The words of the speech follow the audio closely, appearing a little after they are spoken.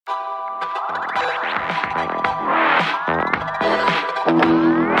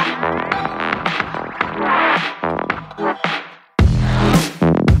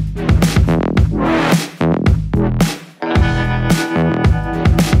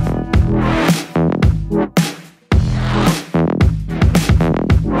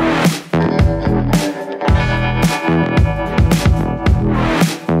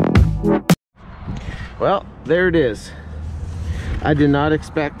Well, there it is. I did not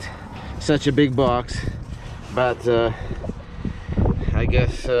expect such a big box, but I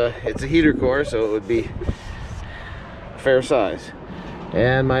guess it's a heater core, so it would be fair size.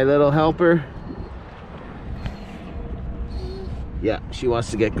 And my little helper, yeah, she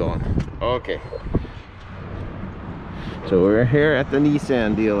wants to get going. Okay. So we're here at the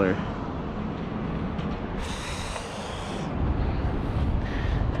Nissan dealer.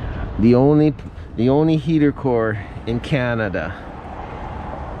 The only heater core in Canada.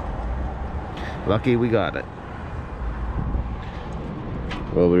 Lucky we got it.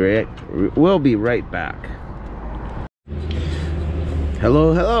 We'll be right back.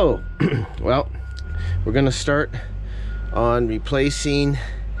 Hello. Well, we're gonna start on replacing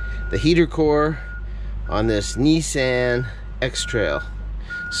the heater core on this Nissan X-Trail.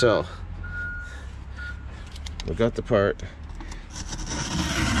 So we got the part.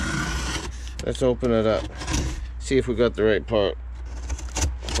 Let's open it up, see if we got the right part.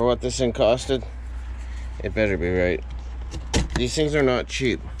 For what this thing costed, it better be right. These things are not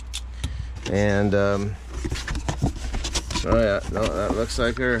cheap. And oh yeah, no, that looks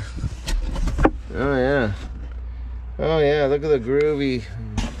like her. Oh yeah, look at the groovy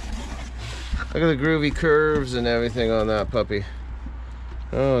curves and everything on that puppy.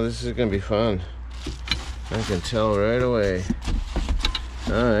 Oh, this is gonna be fun. I can tell right away.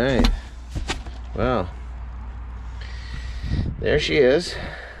 All right. Well, there she is.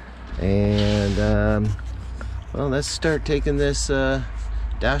 And well, let's start taking this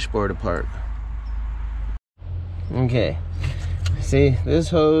dashboard apart. Okay, see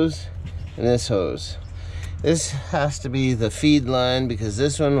this hose and this hose. This has to be the feed line because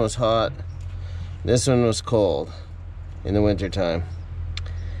this one was hot, this one was cold in the winter time.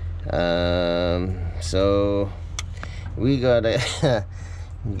 So we gotta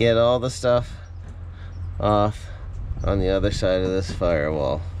get all the stuff off on the other side of this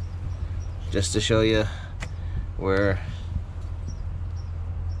firewall, just to show you where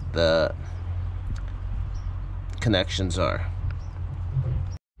the connections are.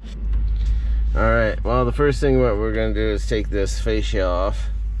 Alright, well, the first thing what we're going to do is take this fascia off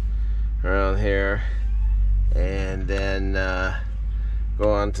around here and then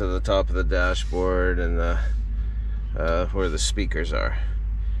go on to the top of the dashboard and where the speakers are.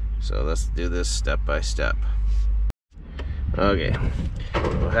 So let's do this step by step. Okay,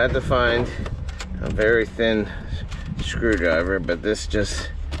 we had to find a very thin screwdriver, but this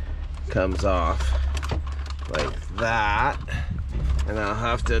just comes off like that, and I'll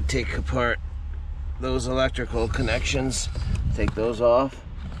have to take apart those electrical connections, take those off,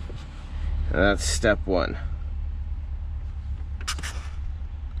 and that's step one.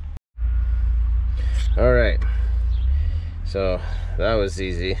 All right, so that was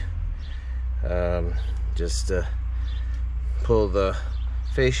easy. Just pull the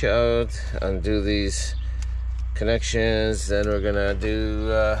fascia out, undo these connections, then we're gonna do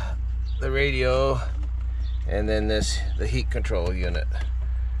the radio, and then the heat control unit.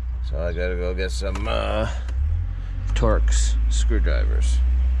 So I gotta go get some Torx screwdrivers.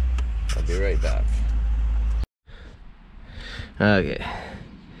 I'll be right back. Okay,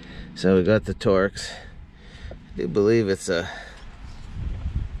 so we got the Torx. I do believe it's a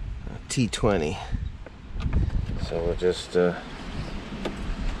T20. So we'll just they're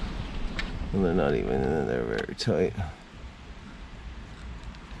not even in there very tight.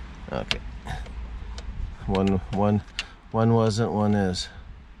 Okay. One wasn't, one is.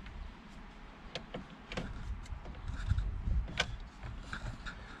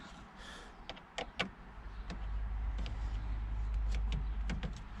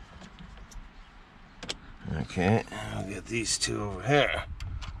 Okay, I'll get these two over here.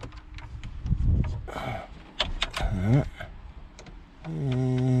 And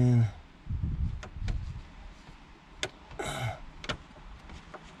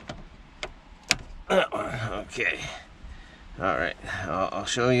that one. Okay. All right. I'll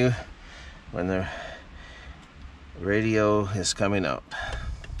show you when the radio is coming up.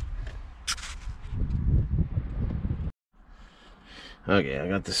 Okay, I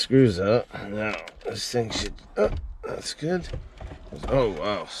got the screws out. Now this thing should. Oh, that's good. Oh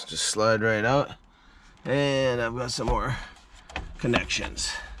wow! Just slide right out. And I've got some more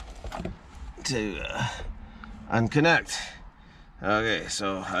connections. to unconnect. Okay,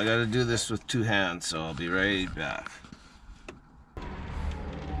 so I gotta do this with 2 hands, so I'll be right back.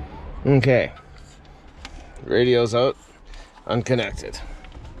 Okay, radio's out, unconnected.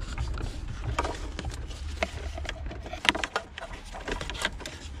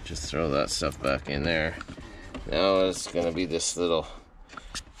 Just throw that stuff back in there. Now it's gonna be this little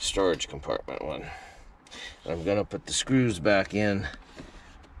storage compartment one. I'm gonna put the screws back in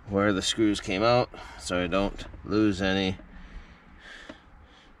where the screws came out so I don't lose any.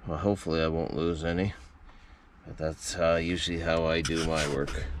 Well, hopefully I won't lose any, but that's usually how I do my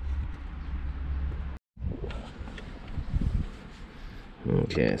work.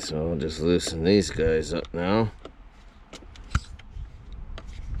 Okay, so I'll just loosen these guys up now.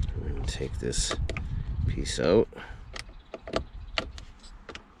 And take this piece out.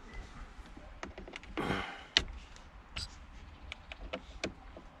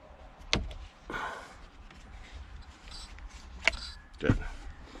 Good.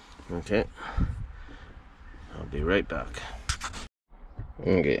 Okay. I'll be right back.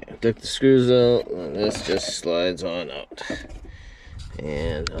 Okay, I took the screws out, and this just slides on out.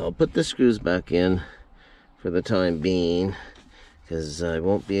 And I'll put the screws back in for the time being, because I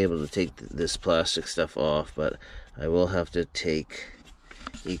won't be able to take this plastic stuff off, but I will have to take,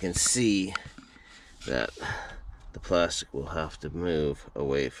 you can see that the plastic will have to move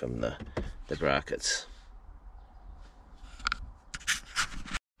away from the brackets.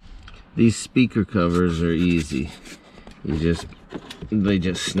 These speaker covers are easy. They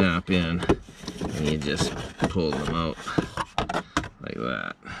just snap in and you just pull them out like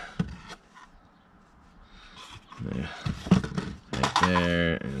that. There. Right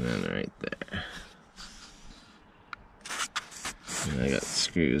there, and then right there. And I got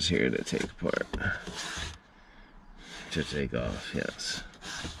screws here to take apart. To take off, yes.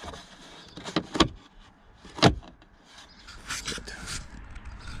 Good.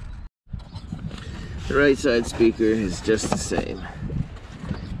 The right side speaker is just the same.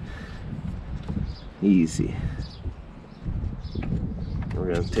 Easy.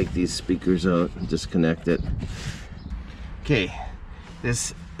 We're gonna take these speakers out and disconnect it. Okay,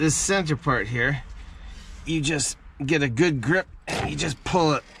 this center part here, you just get a good grip and you just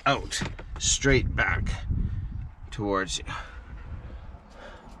pull it out straight back towards you.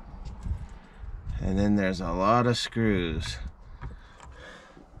 And then there's a lot of screws.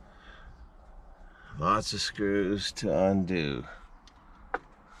 Lots of screws to undo.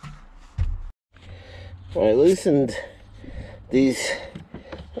 I loosened these,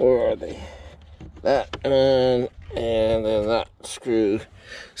 where are they? That and then that screw.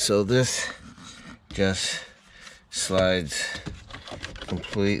 So this just slides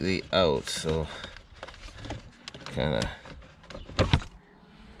completely out. So kind of,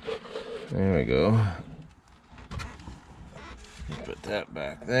 there we go. Put that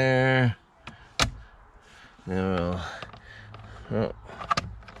back there. Now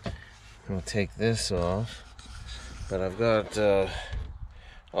we'll take this off, but I've got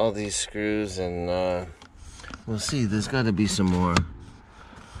all these screws, and we'll see, there's got to be some more.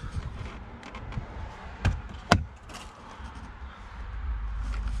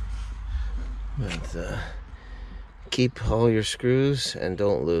 But keep all your screws and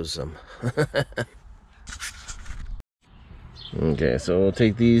don't lose them. Okay, so we'll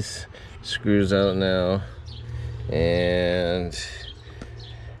take these screws out now, and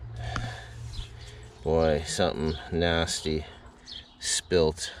boy, something nasty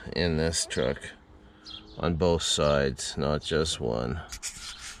spilt in this truck on both sides, not just one.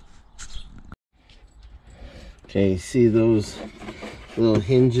 Okay, see those little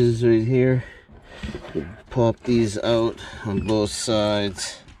hinges right here? You pop these out on both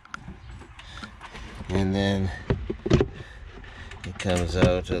sides, and then it comes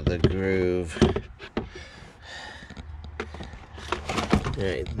out of the groove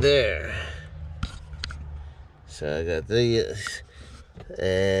right there. So I got these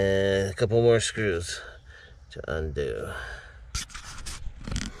and a couple more screws to undo.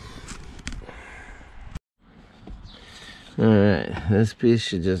 Alright, this piece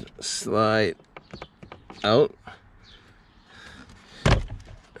should just slide out.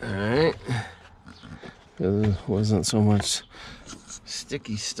 Alright, there wasn't so much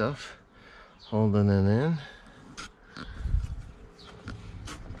sticky stuff holding it in.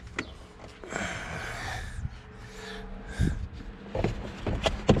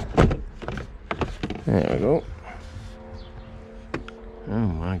 There we go. Oh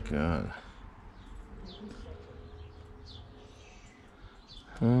my God.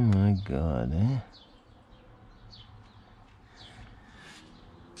 Oh my God, eh?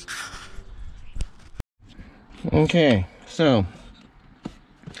 Okay, so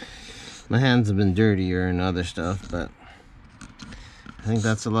my hands have been dirtier and other stuff, but I think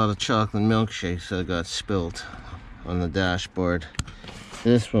that's a lot of chocolate milkshakes that got spilt on the dashboard.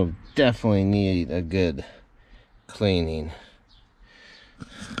 This will definitely need a good cleaning.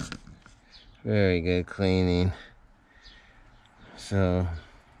 Very good cleaning. So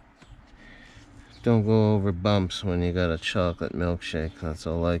don't go over bumps when you got a chocolate milkshake. That's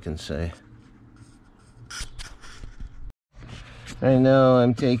all I can say. Right now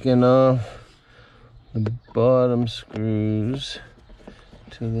I'm taking off the bottom screws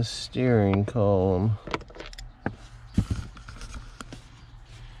to the steering column.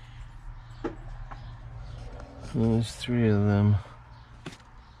 There's 3 of them.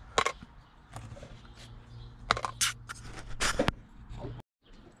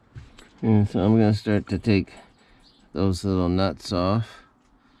 And so I'm going to start to take those little nuts off.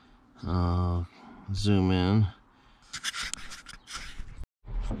 I'll zoom in.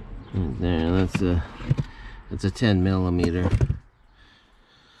 And there, that's a 10 millimeter.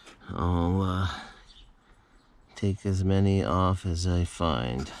 I'll take as many off as I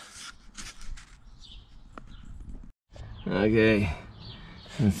find. Okay,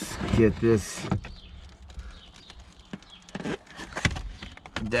 let's get this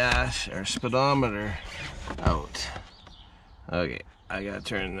dash or speedometer out. Okay, I gotta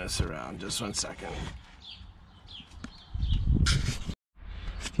turn this around just 1 second.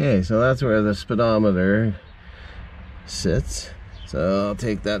 Okay, so that's where the speedometer sits. So I'll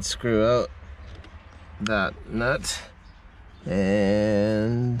take that screw out, that nut,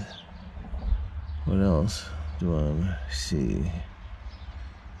 and what else do I see?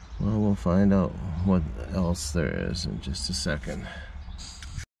 Well, we'll find out what else there is in just a second.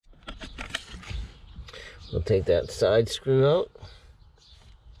 We'll take that side screw out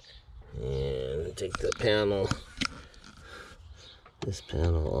and take the panel, this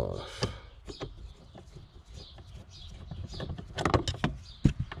panel off.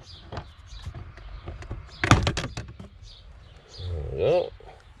 There we go.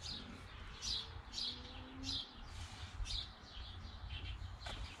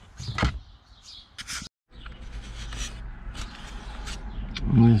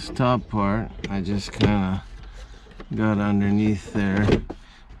 This top part, I just kind of got underneath there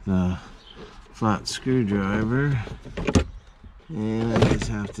the flat screwdriver, and I just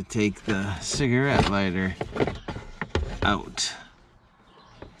have to take the cigarette lighter out.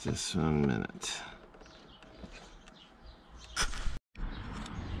 Just 1 minute.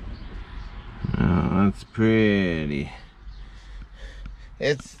 Oh, that's pretty.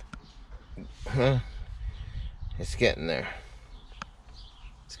 It's getting there.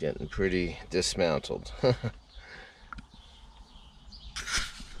 It's getting pretty dismantled.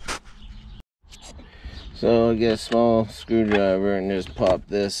 So I'll get a small screwdriver and just pop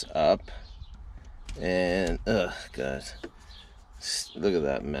this up. And, oh God, look at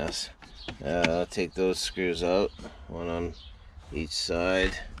that mess. I'll take those screws out, one on each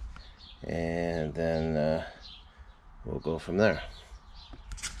side, and then we'll go from there.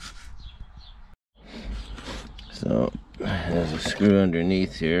 So there's a screw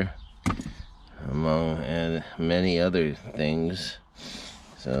underneath here, among and many other things.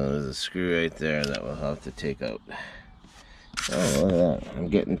 So there's a screw right there that we'll have to take out. Oh, look at that. I'm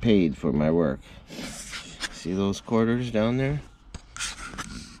getting paid for my work. See those quarters down there?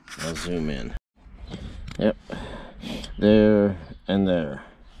 I'll zoom in. Yep. There and there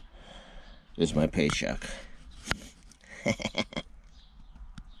is my paycheck.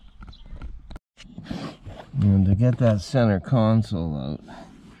 And to get that center console out,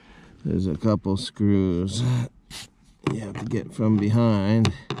 there's a couple screws you have to get from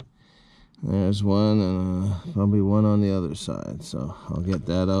behind. There's one and probably one on the other side, so I'll get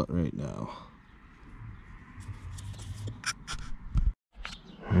that out right now.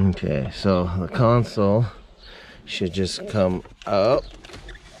 Okay, so the console should just come up.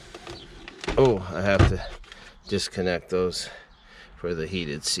 Oh, I have to disconnect those for the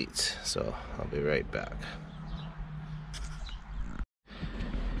heated seats, so I'll be right back.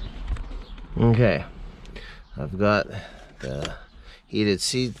 Okay, I've got the heated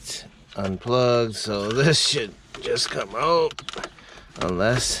seats unplugged, so this should just come out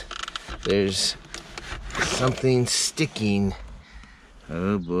unless there's something sticking.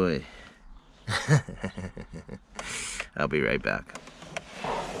 Oh boy. I'll be right back.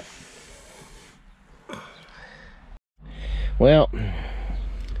 Well,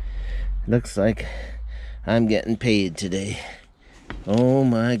 looks like I'm getting paid today. Oh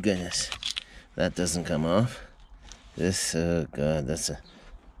my goodness. That doesn't come off. This, oh God, that's a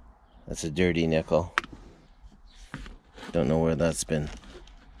That's a dirty nickel. Don't know where that's been.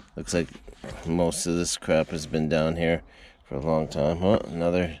 Looks like most of this crap has been down here for a long time. Oh,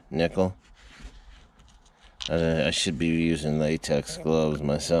 another nickel. I should be using latex gloves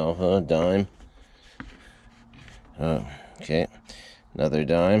myself, huh? Dime. Oh, okay. Another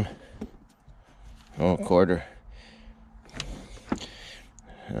dime. Oh, quarter.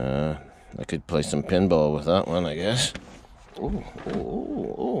 I could play some pinball with that one, I guess.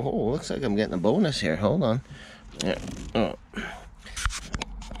 Oh, looks like I'm getting a bonus here. Hold on. Yeah. Oh.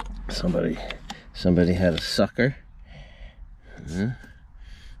 Somebody had a sucker.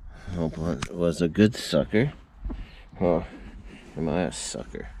 Hope it was a good sucker. Oh, am I a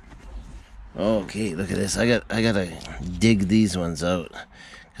sucker? Okay, look at this. I gotta dig these ones out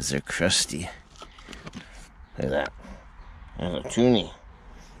because they're crusty. Look at that. That's a toonie.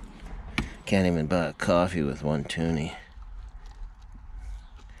 Can't even buy a coffee with one toonie.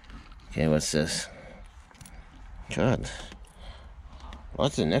 Okay, what's this? God,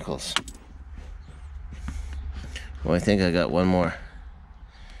 lots of nickels. Well, I think I got one more.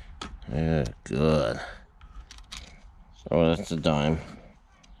 Good. Oh, that's a dime.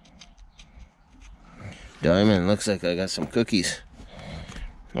 Diamond. Looks like I got some cookies.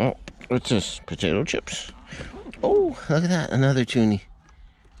 Oh, what's this? Potato chips. Oh, look at that. Another toonie.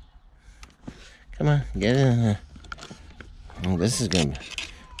 Come on, get in there. Oh, this is gonna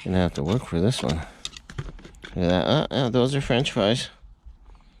have to work for this one. Look at that. Those are French fries.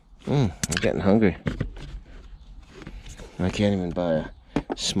 I'm getting hungry. I can't even buy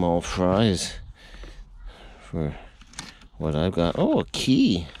small fries for what I've got. Oh, a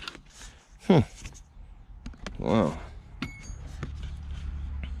key. Wow.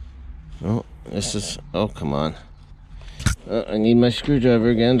 Oh, this is... Oh, come on. I need my screwdriver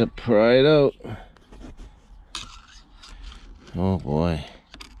again to pry it out. Oh, boy.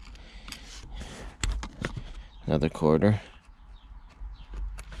 Another quarter.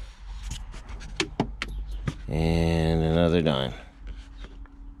 And another dime.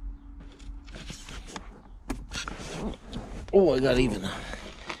 Oh, I got even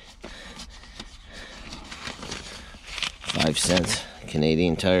 5 cents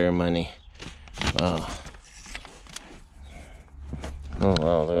Canadian Tire money. Wow. Oh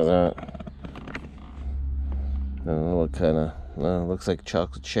wow, look at that. I don't know what kind of, looks like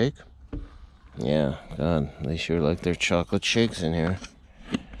chocolate shake. Yeah, God, they sure like their chocolate shakes in here.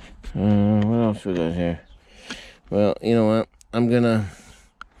 What else we got here? Well, you know what? I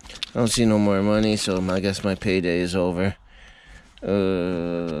don't see no more money, so I guess my payday is over.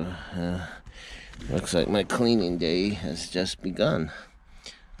 Looks like my cleaning day has just begun.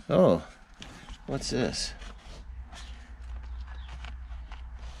 Oh, what's this?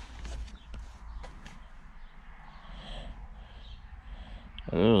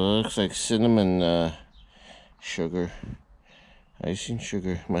 Oh, looks like cinnamon sugar. Icing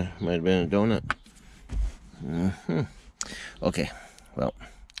sugar. Might have been a donut. Okay, well,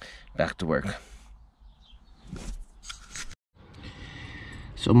 back to work.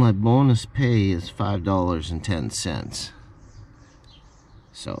 So my bonus pay is $5.10.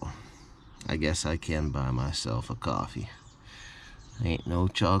 So I guess I can buy myself a coffee. Ain't no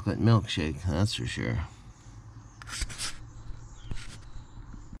chocolate milkshake, that's for sure.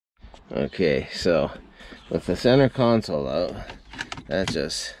 Okay, so with the center console out, that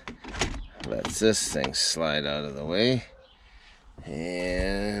just lets this thing slide out of the way.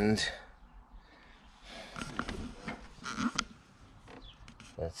 And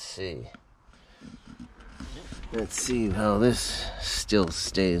let's see how this still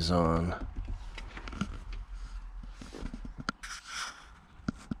stays on.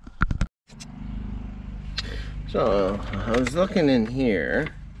 So I was looking in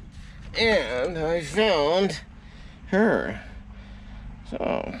here and I found her.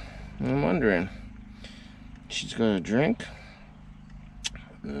 So I'm wondering, she's got a drink.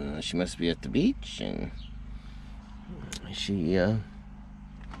 She must be at the beach, and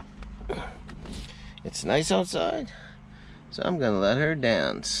it's nice outside, so I'm gonna let her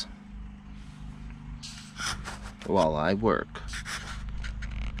dance while I work.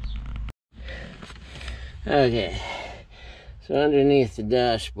 Okay, so underneath the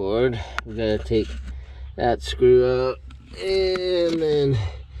dashboard, we gotta take that screw out, and then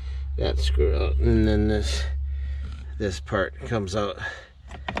that screw out, and then this part comes out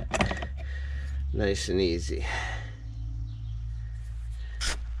nice and easy.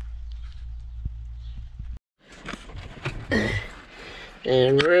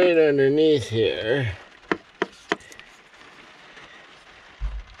 And right underneath here,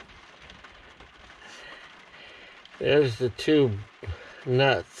 there's the two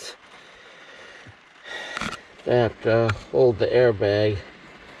nuts that hold the airbag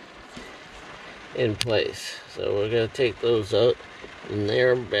in place. So we're going to take those out, and the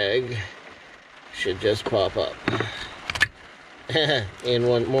airbag should just pop up in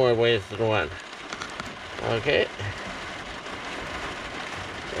more ways than one. Okay.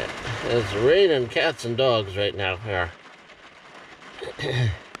 Yeah. It's raining cats and dogs right now here.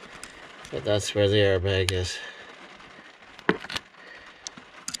 But that's where the airbag is.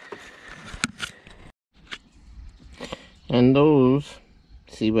 And those,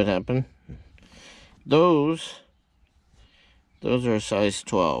 see what happened? Those are a size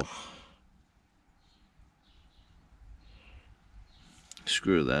 12.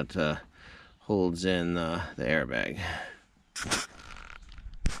 Screw that holds in the airbag.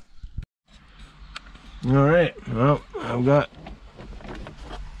 All right, well, I've got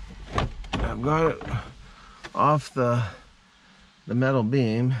it off the metal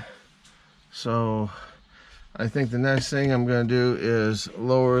beam, so I think the next thing I'm going to do is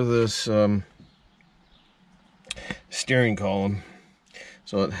lower this steering column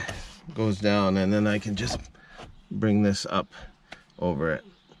so it goes down, and then I can just bring this up over it.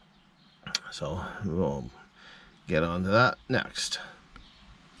 So we'll get on to that next.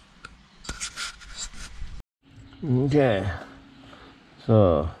 Okay,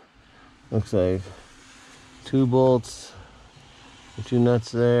 so looks like 2 bolts, 2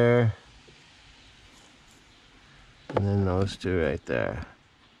 nuts there, and then those 2 right there.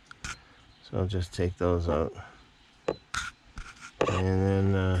 So I'll just take those out, and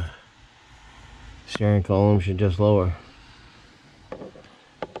then steering column should just lower.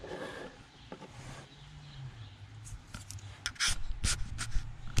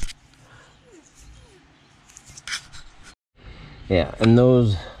 Yeah, and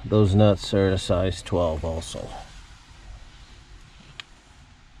those nuts are a size 12 also.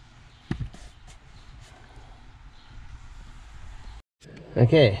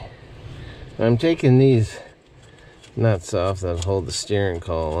 Okay, I'm taking these nuts off that hold the steering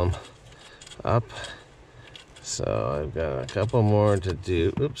column up. So I've got a couple more to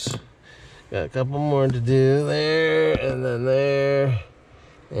do. Oops. Got a couple more to do there, and then there.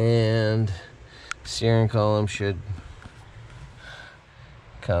 And steering column should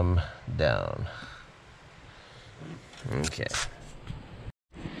come down. Okay.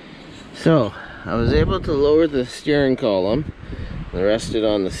 So I was able to lower the steering column and rest it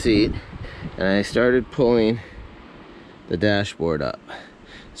on the seat, and I started pulling the dashboard up.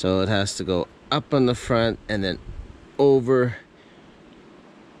 So it has to go up on the front and then over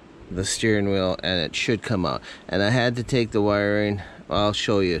the steering wheel, and it should come out. And I had to take the wiring, I'll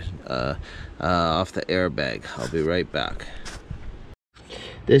show you, off the airbag. I'll be right back.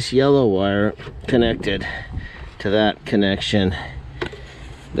 This yellow wire connected to that connection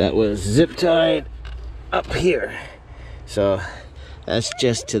that was zip tied up here. So that's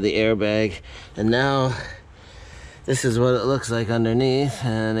just to the airbag, and now this is what it looks like underneath,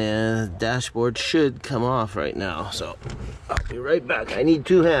 and the dashboard should come off right now. So I'll be right back. I need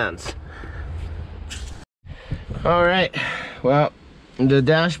 2 hands. All right, well, the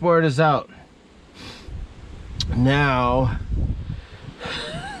dashboard is out. Now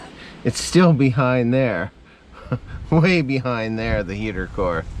it's still behind there, way behind there, the heater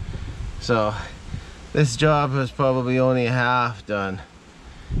core. So this job is probably only half done.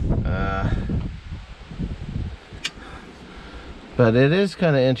 But it is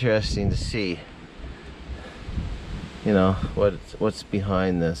kind of interesting to see, you know, what's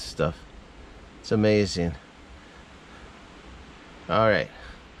behind this stuff. It's amazing. All right,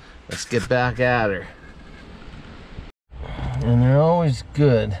 let's get back at her. And they're always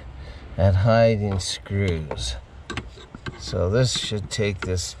good at hiding screws. So this should take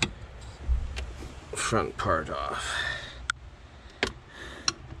this front part off.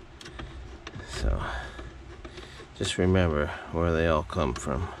 So just remember where they all come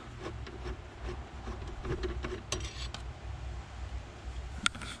from.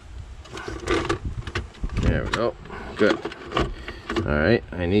 There we go. Good. All right,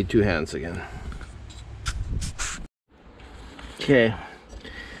 I need 2 hands again. Okay.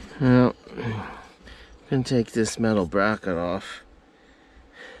 Well, I'm gonna take this metal bracket off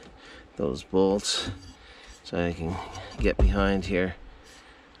those bolts so I can get behind here,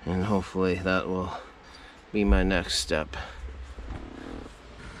 and hopefully that will be my next step.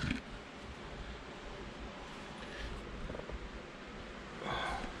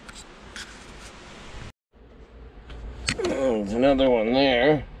 There's another one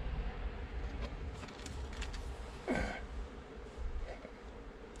there.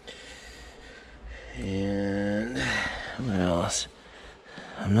 And what else?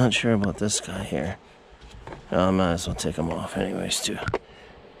 I'm not sure about this guy here. I might as well take them off anyways too.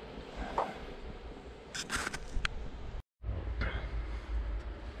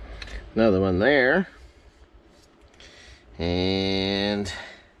 Another one there. And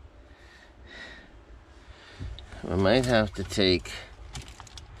I might have to take,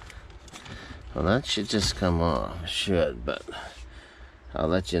 well, that should just come off. It should, but I'll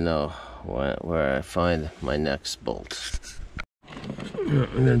let you know where I find my next bolt.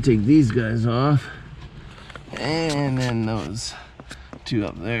 I'm gonna take these guys off, and then those two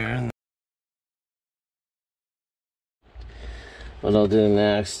up there. What I'll do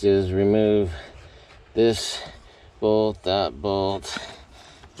next is remove this bolt, that bolt,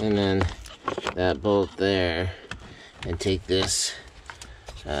 and then that bolt there, and take this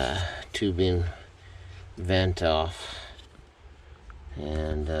tubing vent off,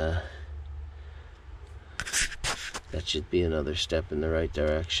 and that should be another step in the right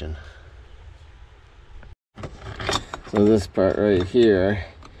direction. So this part right here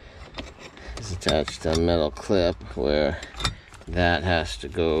is attached to a metal clip where that has to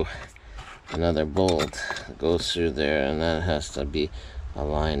go, another bolt goes through there, and that has to be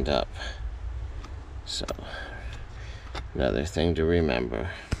aligned up. So another thing to remember.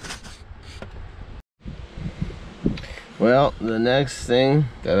 Well, the next thing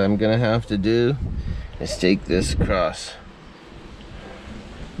that I'm gonna have to do is take this cross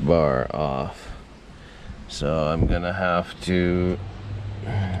bar off. So I'm gonna have to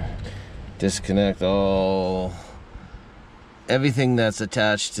disconnect everything that's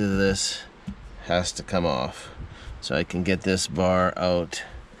attached to this has to come off, so I can get this bar out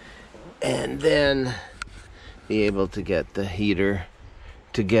and then be able to get the heater,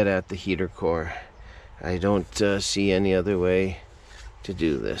 to get at the heater core. I don't see any other way to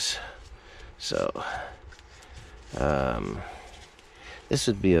do this. So this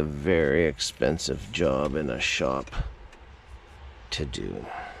would be a very expensive job in a shop to do.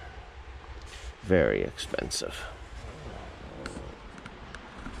 Very expensive.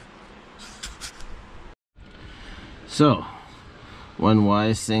 So one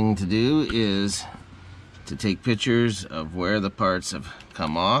wise thing to do is to take pictures of where the parts have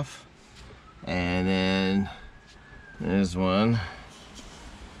come off, and then there's one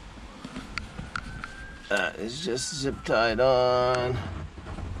that is just zip tied on,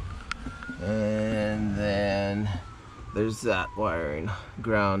 and then there's that wiring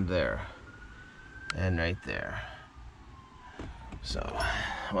ground there and right there. So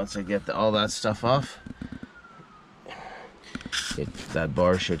once I get all that stuff off, that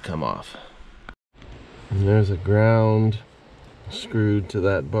bar should come off. And there's a ground screwed to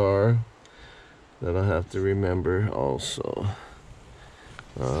that bar that I'll have to remember also.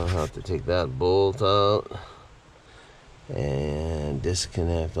 I'll have to take that bolt out and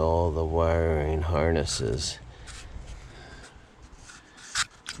disconnect all the wiring harnesses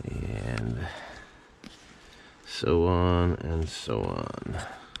and so on and so on.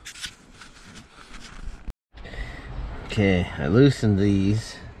 Okay, I loosened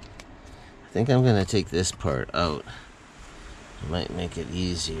these. I think I'm gonna take this part out. It might make it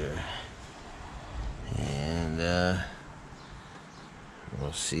easier. And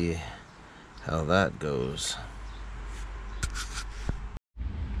we'll see how that goes.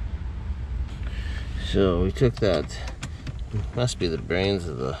 So we took that, must be the brains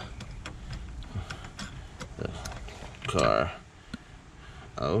of the car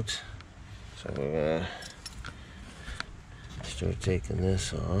out. So we're gonna start taking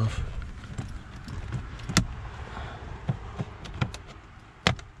this off.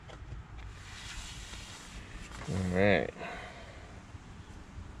 All right.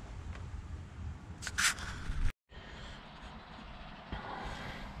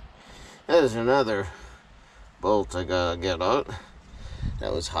 There's another bolt I gotta get out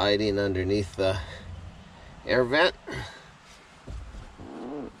that was hiding underneath the air vent.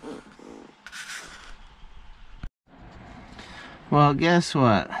 Well, guess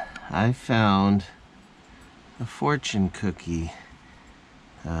what? I found a fortune cookie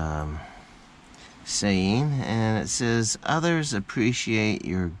saying, and it says, "Others appreciate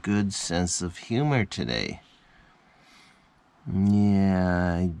your good sense of humor today."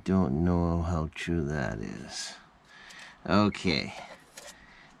 Yeah, I don't know how true that is. Okay,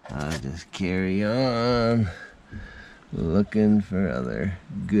 I'll just carry on looking for other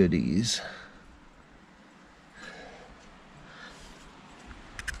goodies.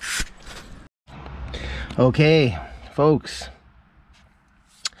 Okay, folks,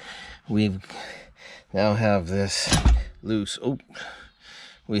 we now have this loose. Oh,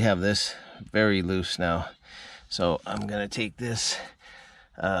 we have this very loose now. So I'm gonna take this,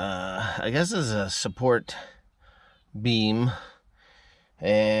 I guess as a support beam,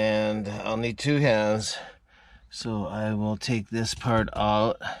 and I'll need 2 hands. So I will take this part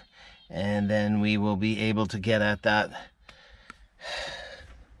out, and then we will be able to get at that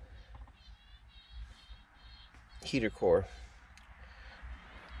heater core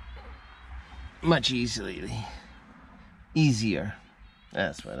much easier.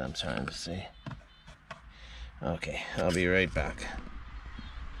 That's what I'm trying to say. Okay, I'll be right back.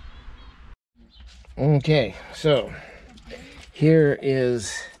 Okay, so here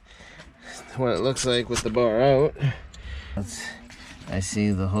is what it looks like with the bar out. I see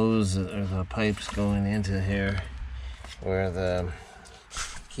the hose or the pipes going into here where the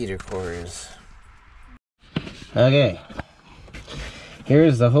heater core is. Okay,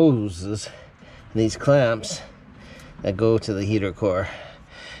 here's the hoses, these clamps that go to the heater core,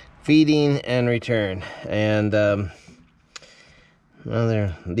 feeding and return. And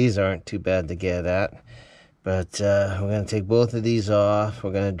well, these aren't too bad to get at, but we're going to take both of these off.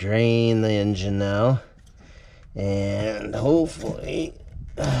 We're going to drain the engine now, and hopefully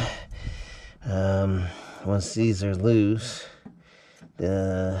once these are loose,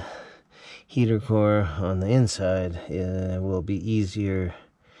 the heater core on the inside will be easier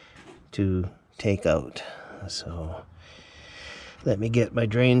to take out. So let me get my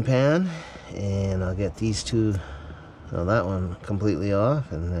drain pan, and I'll get these two, well, that one completely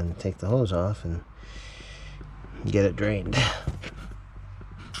off, and then take the hose off and get it drained.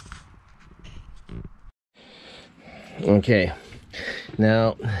 Okay,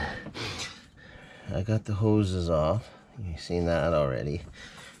 now I got the hoses off. You've seen that already.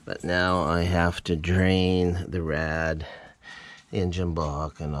 But now I have to drain the rad, engine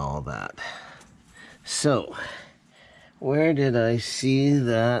block, and all that. So, where did I see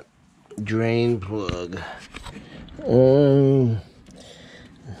that drain plug? Now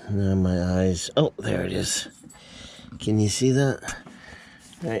my eyes. Oh, there it is. Can you see that?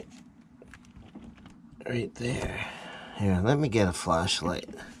 Right there. Here, let me get a flashlight.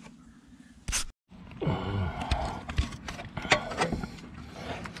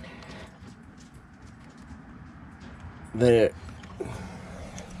 There.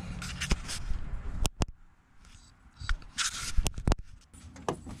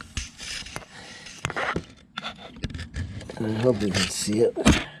 I hope you can see it.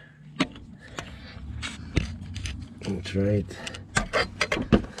 It's right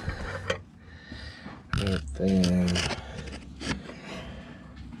there.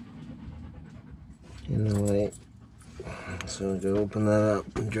 In the way. So to open that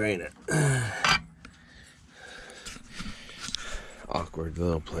up and drain it. Awkward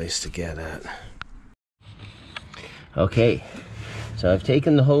little place to get at. Okay, so I've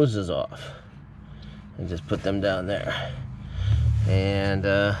taken the hoses off and just put them down there, and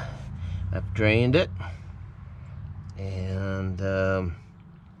I've drained it, and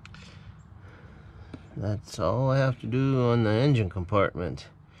that's all I have to do on the engine compartment.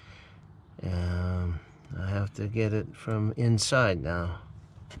 I have to get it from inside now.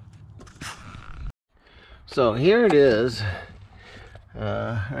 So here it is.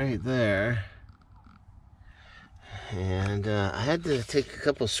 Right there, and I had to take a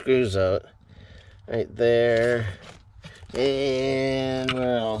couple screws out right there, and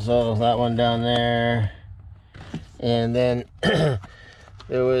where else? Oh, that one down there, and then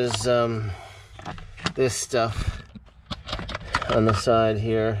there was this stuff on the side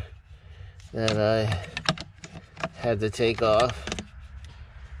here that I had to take off,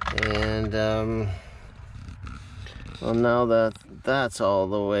 and well, now that that's all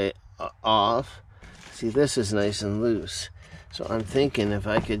the way off, see, this is nice and loose. So I'm thinking if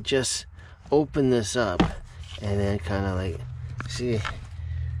I could just open this up and then kind of like, see,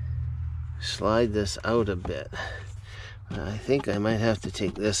 slide this out a bit. I think I might have to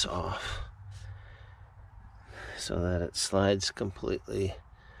take this off so that it slides completely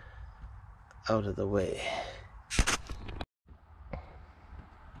out of the way.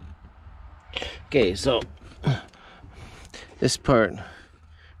 Okay, so this part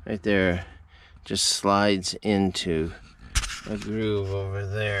right there just slides into a groove over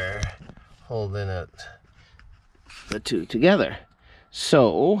there, holding it, the two together.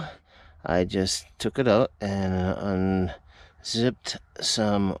 So I just took it out and unzipped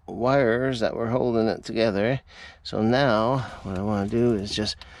some wires that were holding it together. So now what I want to do is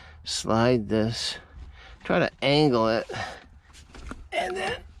just slide this, try to angle it, and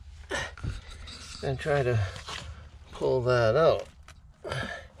then try to pull that out.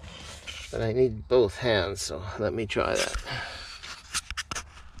 But I need both hands, so let me try that.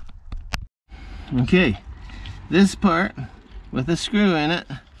 Okay, this part with a screw in it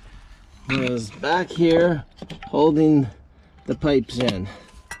was back here holding the pipes in.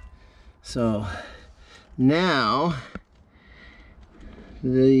 So now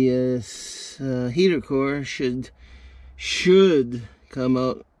the heater core should come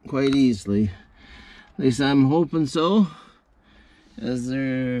out quite easily. At least I'm hoping so, as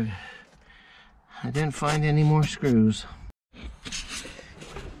I didn't find any more screws.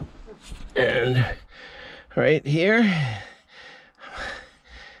 And right here,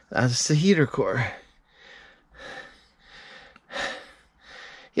 that's the heater core.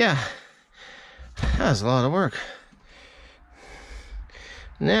 Yeah, that's a lot of work.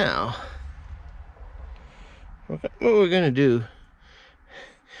 Now, what we're gonna do,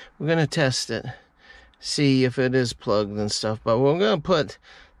 we're gonna test it, see if it is plugged and stuff, but we're gonna put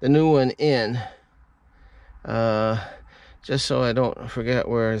the new one in, just so I don't forget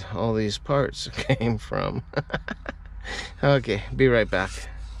where all these parts came from. Okay, be right back.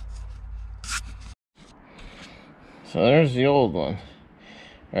 So there's the old one,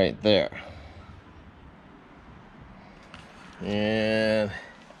 right there. And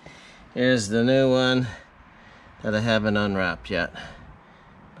here's the new one that I haven't unwrapped yet,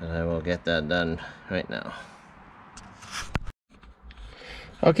 but I will get that done right now.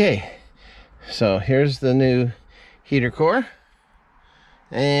 Okay, so here's the new heater core,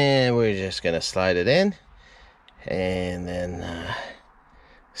 and we're just gonna slide it in and then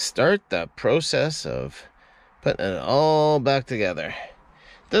start the process of putting it all back together.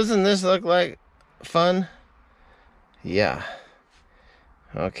 Doesn't this look like fun? Yeah.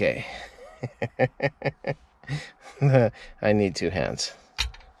 Okay. I need 2 hands.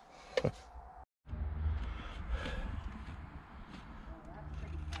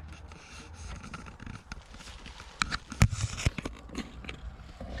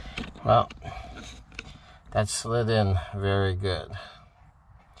 Well, that slid in very good.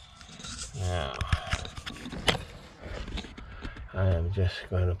 Now, I am just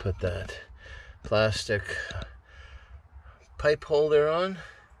going to put that plastic pipe holder on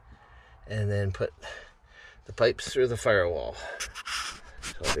and then put the pipes through the firewall.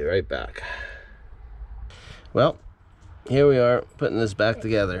 So I'll be right back. Well, here we are putting this back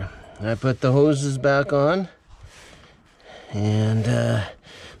together. I put the hoses back on and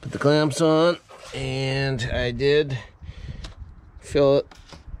put the clamps on, and I did fill it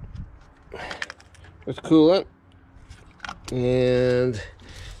with coolant, and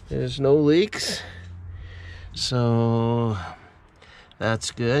there's no leaks, so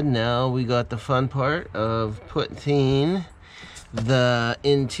that's good. Now we got the fun part of putting the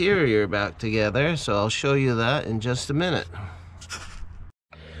interior back together, so I'll show you that in just a minute.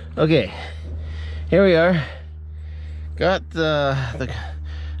 Okay, here we are. Got the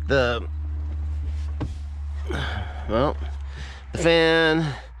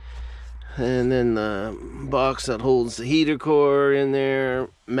fan, and then the box that holds the heater core in there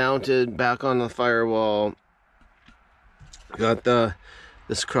mounted back on the firewall. Got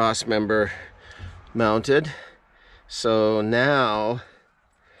this cross member mounted. So now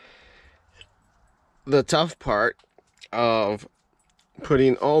the tough part of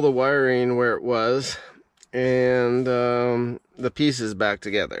putting all the wiring where it was and the pieces back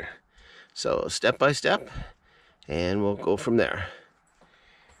together. So step by step, and we'll go from there.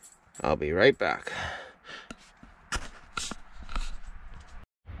 I'll be right back.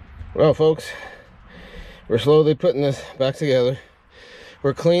 Well, folks, we're slowly putting this back together.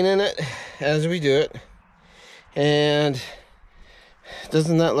 We're cleaning it as we do it, and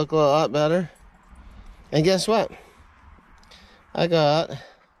doesn't that look a lot better? And guess what? I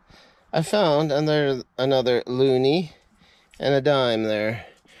found another loonie and a dime there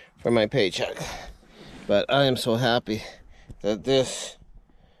for my paycheck. But I am so happy that this,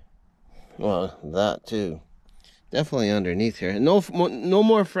 well, that too, definitely underneath here. No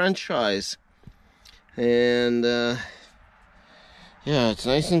more French fries. And yeah, it's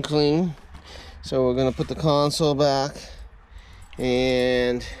nice and clean. So we're gonna put the console back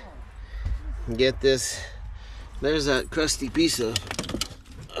and get this. There's that crusty piece of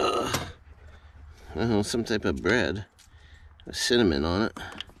I don't know, some type of bread with cinnamon on it.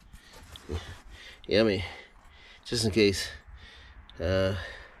 Yummy, just in case. Yeah,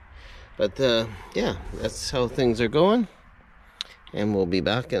 that's how things are going, and we'll be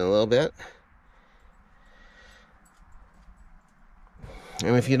back in a little bit.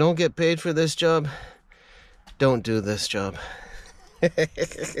 And if you don't get paid for this job, don't do this job.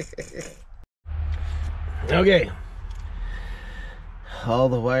 Okay, all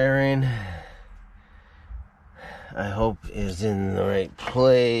the wiring, I hope, is in the right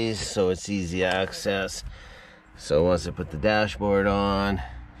place so it's easy access. So once I put the dashboard on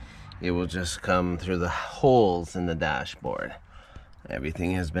it will just come through the holes in the dashboard.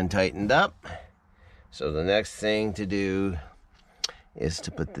 Everything has been tightened up, so the next thing to do is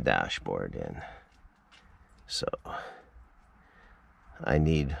to put the dashboard in. So I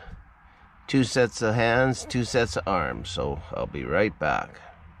need 2 sets of hands, 2 sets of arms, so I'll be right back.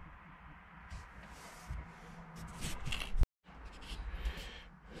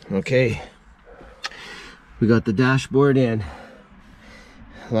 Okay, we got the dashboard in,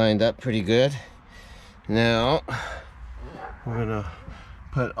 lined up pretty good. Now we're gonna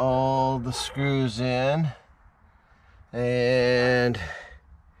put all the screws in, and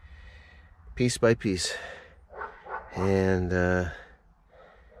piece by piece, and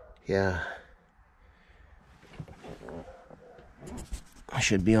yeah, I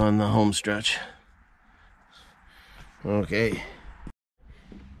should be on the home stretch. Okay,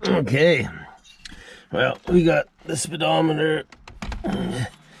 well, we got the speedometer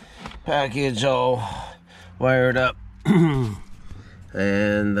package all wired up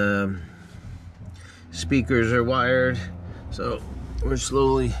and the speakers are wired, so we're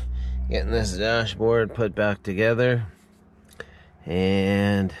slowly getting this dashboard put back together,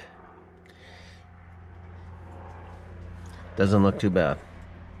 and doesn't look too bad.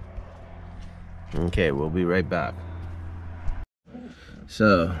 Okay, we'll be right back.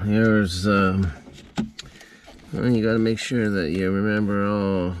 So here's well, you got to make sure that you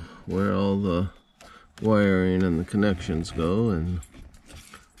remember where all the wiring and the connections go, and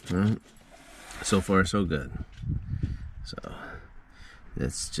so far so good. So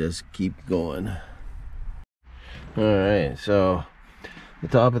let's just keep going. Alright, so the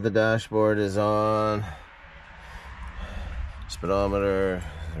top of the dashboard is on, speedometer,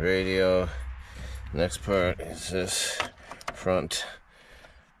 radio. Next part is this front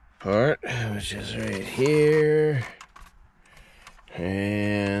part, which is right here,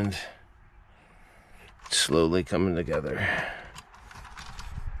 and slowly coming together.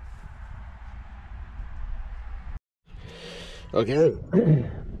 Okay,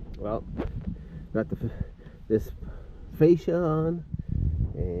 well, got this fascia on,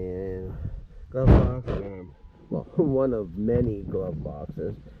 and glove box, well, one of many glove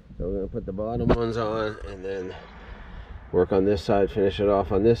boxes. So we're going to put the bottom ones on, and then work on this side, finish it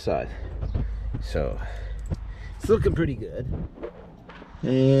off on this side. So it's looking pretty good,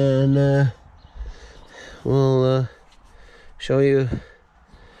 and we'll show you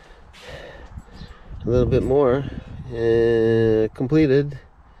a little bit more completed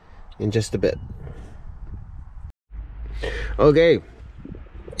in just a bit. Okay,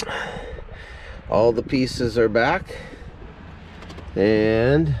 all the pieces are back,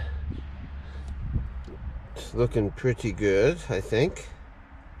 and it's looking pretty good, I think.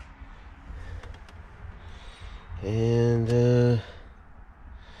 And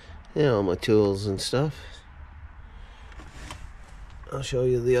yeah, all my tools and stuff. I'll show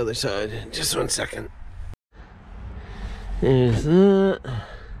you the other side in just 1 second. There's that.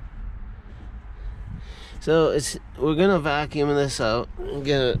 So we're gonna vacuum this out and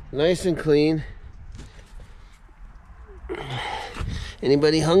get it nice and clean.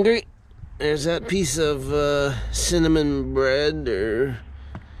 Anybody hungry? There's that piece of cinnamon bread or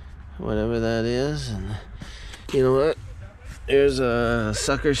whatever that is, and you know what? There's a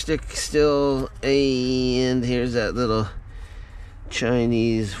sucker stick still, and here's that little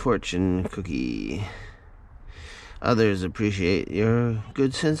Chinese fortune cookie. Others appreciate your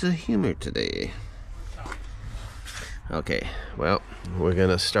good sense of humor today. Okay, well, we're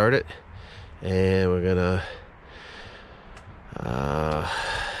gonna start it, and we're gonna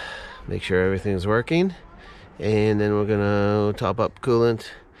make sure everything's working, and then we're gonna top up coolant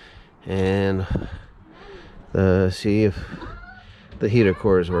and see if the heater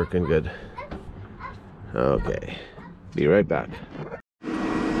core is working good. Okay, be right back.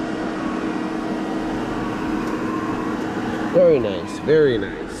 Very nice, very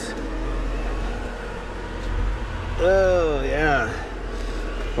nice. Oh yeah,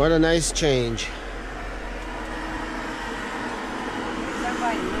 what a nice change.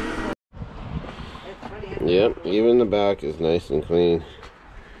 Yep, even the back is nice and clean.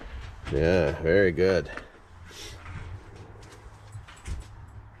 Yeah, very good.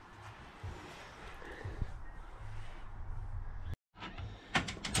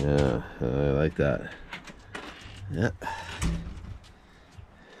 Yeah, I like that. Yep.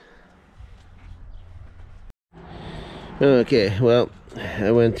 Okay, well,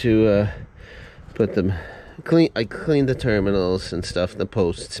 I went to put them I cleaned the terminals and stuff, the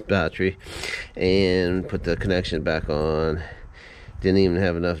posts, battery, and put the connection back on. Didn't even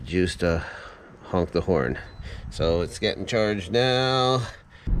have enough juice to honk the horn. So it's getting charged now.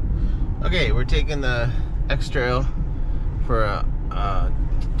 Okay, we're taking the X-Trail for a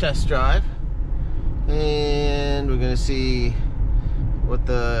test drive, and we're gonna see what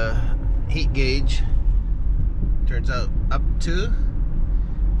the heat gauge turns out up to,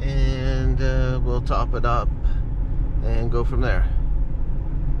 and we'll top it up and go from there.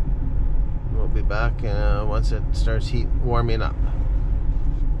 We'll be back once it starts warming up.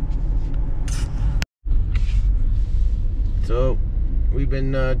 So we've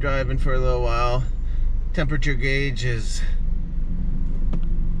been driving for a little while. Temperature gauge is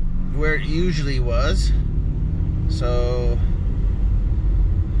where it usually was, so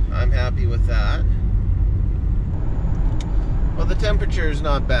I'm happy with that. Well, the temperature is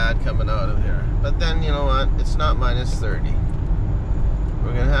not bad coming out of here, but then you know what, it's not minus 30.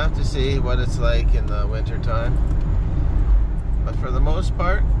 We're gonna have to see what it's like in the winter time, but for the most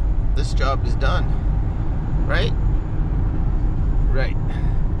part this job is done. Right? Right.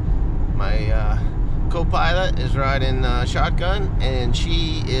 My co-pilot is riding shotgun, and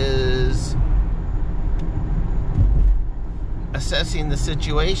she is assessing the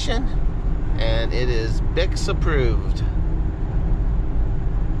situation, and it is Bix approved.